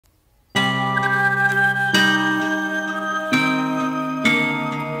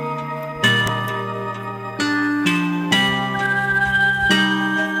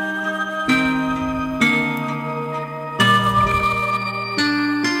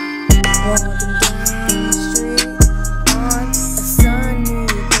walking down the street on a sunny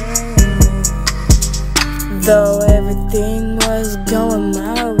day, though everything was going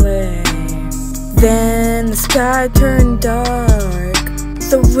my way. Then the sky turned dark,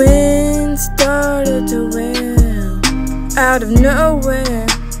 the wind started to wail. Out of nowhere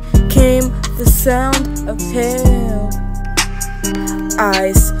came the sound of hail,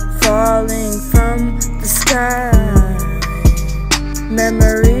 ice falling from the sky,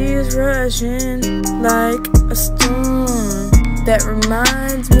 memories rushing like a storm that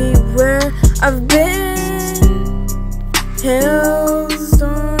reminds me where I've been.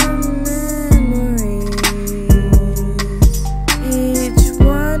 Hailstorm memories, each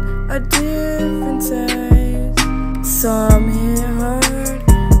one a different size. Some hit hard,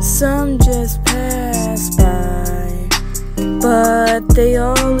 some just pass by, but they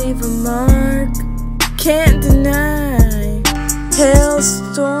all leave a mark, can't deny.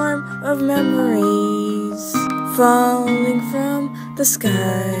 Hailstorm of memories falling from the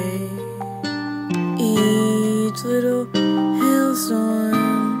sky. Each little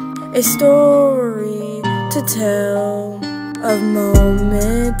hailstorm, a story to tell of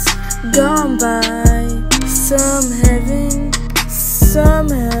moments gone by. Some heaven, some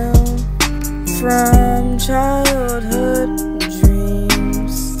hell, from childhood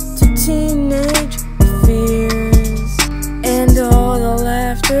dreams to teenage fears, and all the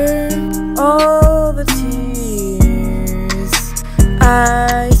laughter, all the tears,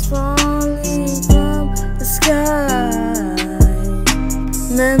 ice falling from the sky,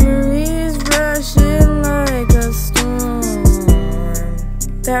 memories rushing like a storm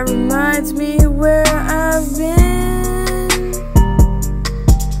that reminds me where I've been.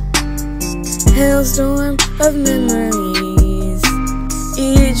 Hailstorm of memories,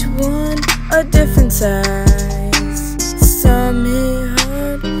 each one a different size. Some hit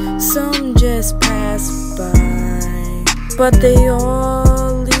hard, some just pass by, but they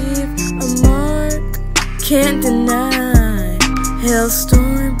all leave a mark, can't deny.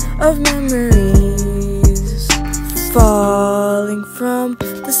 Hailstorm of memories falling from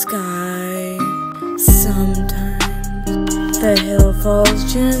the sky. Sometimes the hail falls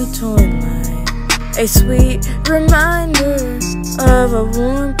gentle and light, a sweet reminder of a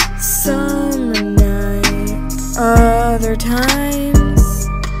warm summer night. Other times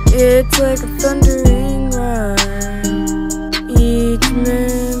it's like a thundering ride, each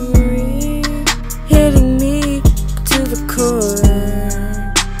memory hitting me to the core.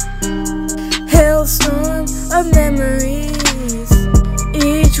 Hailstorm of memories,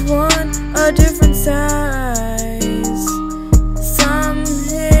 each one a different size. Some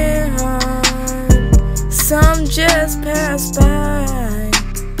hit hard, some just pass by,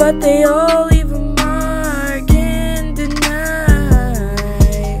 but they all leave a mark, can't deny.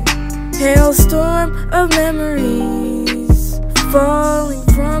 Hailstorm of memories falling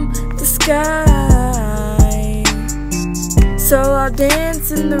from the sky. So I'll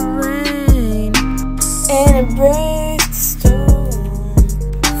dance in the rain and embrace the storm,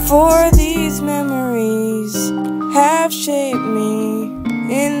 for these memories have shaped me,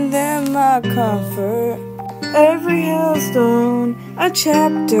 in them I comfort. Every hailstone a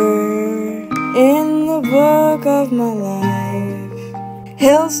chapter in the book of my life.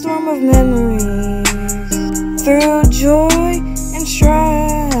 Hailstorm of memories, through joy and strife.